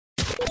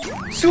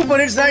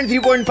Super hits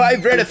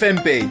 93.5 red FM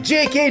पे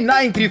JK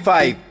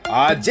 935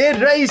 RJ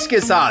rice के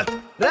साथ।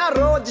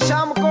 रोज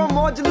शाम को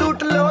मौज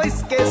लूट लो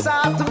इसके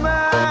साथ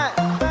में।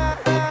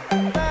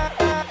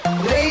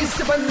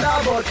 रईस बंदा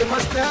बहुत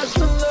मस्त है,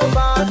 सुन लो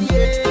बात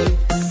ये।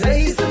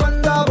 रईस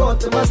बंदा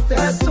बहुत मस्त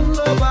है, सुन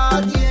लो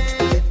बात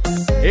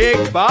ये।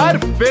 एक बार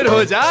फिर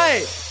हो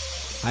जाए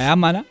आया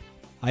माना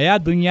आया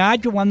दुनिया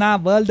वना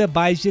वर्ल्ड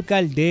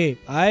बाइसिकल डे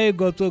आए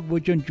गोचुक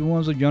बुचन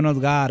चोन सह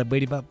जनतगार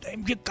बड़ी बाप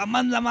तम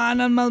कमन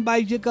जमान मज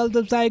बाइसिकल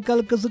तो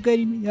साइकिल कस कर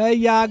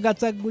या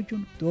गक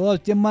बुचन तो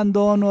तिमन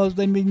दोन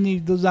तमिस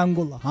नश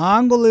जंगुल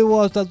हांगुल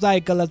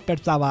साइकिल पे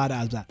सवार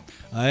आसान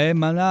अय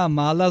मना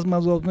मालस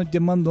मज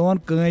तिमन दोन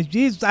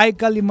कंसी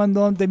साइकिल इन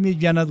दोन तमिस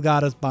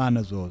जनतगारस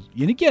पानस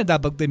यह क्या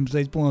दपक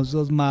तमिस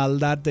पोस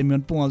मालदार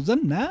तमिन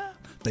पोसन ना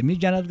तमिस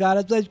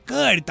जनतगारस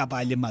कड़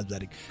तपाले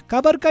मजर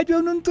खबर कत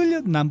तुल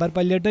नंबर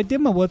प्लेट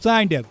तम वो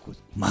चांड कुछ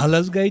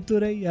महलस गई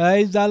तुर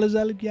आय जल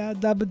जल क्या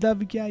दब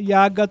दब क्या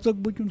या गचुक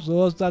बुचुन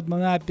सोस तथ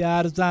मना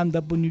प्यार सान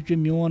दपुन यह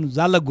मोन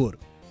जल गुर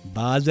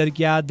बाजार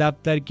क्या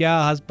दफ्तर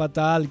क्या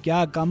हस्पताल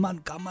क्या कमन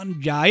कमन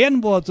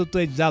जायन वोचु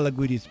तुम जल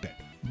गुरिस पे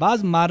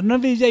बस मरन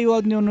विज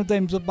योत नु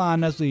तम सह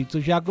पानस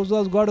शखस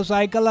गो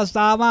साइकिल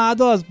तावान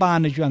अद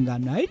पान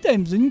शंगान है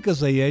तम सह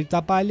कस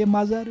तपाले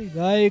मजर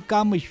गई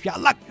कम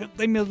शलक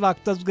तमिस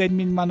वक्त गई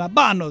मना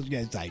बहन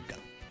गई साइकिल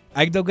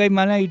अक दो गई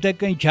मना इथे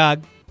कन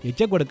छग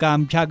ये गोड़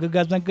कम छग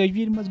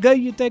गई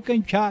गई इथे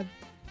कन छग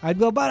अत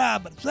गो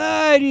बराबर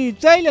सारी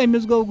चल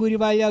अमिस गो गुर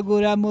वाया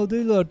गुरा मोद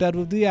लोटर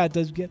रुद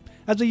अतस गे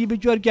अच्छा यह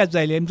बिचोर क्या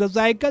चल अमिस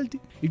साइकिल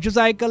तह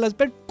साइकिलस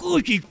पे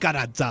कोशिश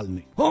कर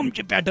चलने हम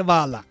पे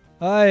वाला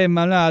अय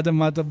मना अद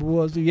मत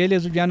बोस ये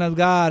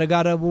जनतगार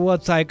गर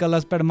वोत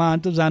साइकिलस पे मान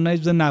तो जन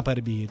ज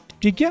नफर बिहित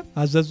ठीक है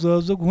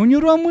हजत हुन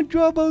रोमुत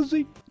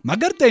चोबल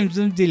मगर तम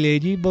सज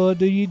दिलेरी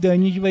बहदुरी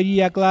दानिश वरी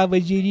अकला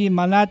वजीरी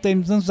मना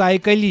तम सज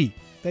साइकिली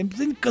तम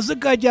सज कस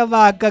कजा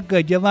वाक़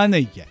कजा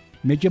वन क्या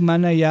मे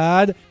मना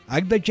याद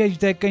अक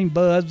दे कन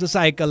बस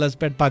साइकिलस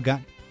पे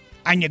पकान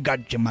अन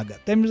गट मगर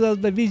तमिस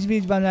विज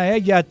विज वन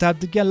या था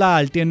तो क्या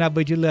लालटेन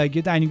बच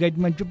लगित अन गट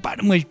मन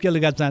बड़ मुश्किल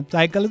गसान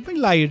साइकिल पे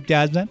लाइट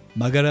तजान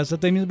मगर हसा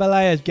तमिस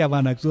बलायस क्या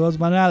वन सह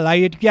वन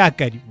लाइट क्या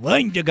कर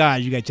वन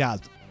गाश ग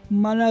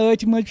मना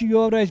अथ मज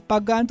योर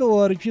पकान तो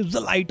और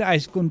ज लाइट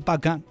कुन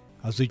पकान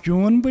हसा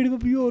चोन बड़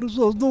बब योर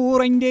सह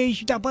दूर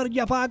अंदेश टपर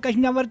जफाकश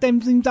नवर तम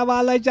सद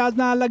सवाल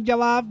अलग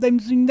जवाब तम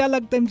सद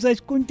अलग तमिस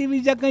कुन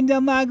विज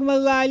दिमाग में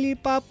लाली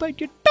पाप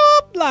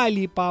टॉप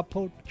लाली पाप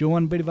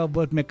चोन बड़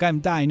बब मे कम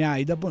तान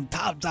आई दपुन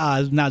थव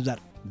आज नजर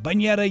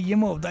बनियर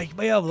यमो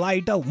दशबो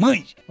लाइटो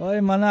मज ओए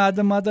मना अद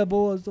मत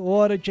बोस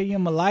और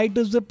लाइट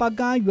ज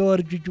पकान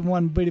योर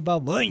चोन बड़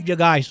बब वन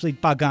गाश सत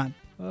पकान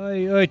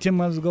अथ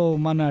मज गो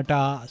मना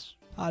टास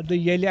अद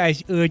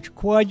ये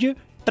खोज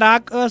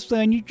ट्रक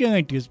सानी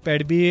चांटिस पे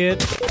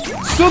बिहत।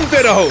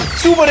 सुनते रहो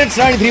सुपर हिट्स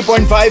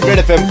 93.5 रेड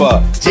एफएम पर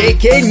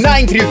JK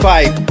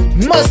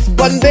 935 मस्त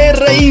बंदे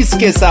रईस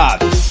के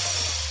साथ।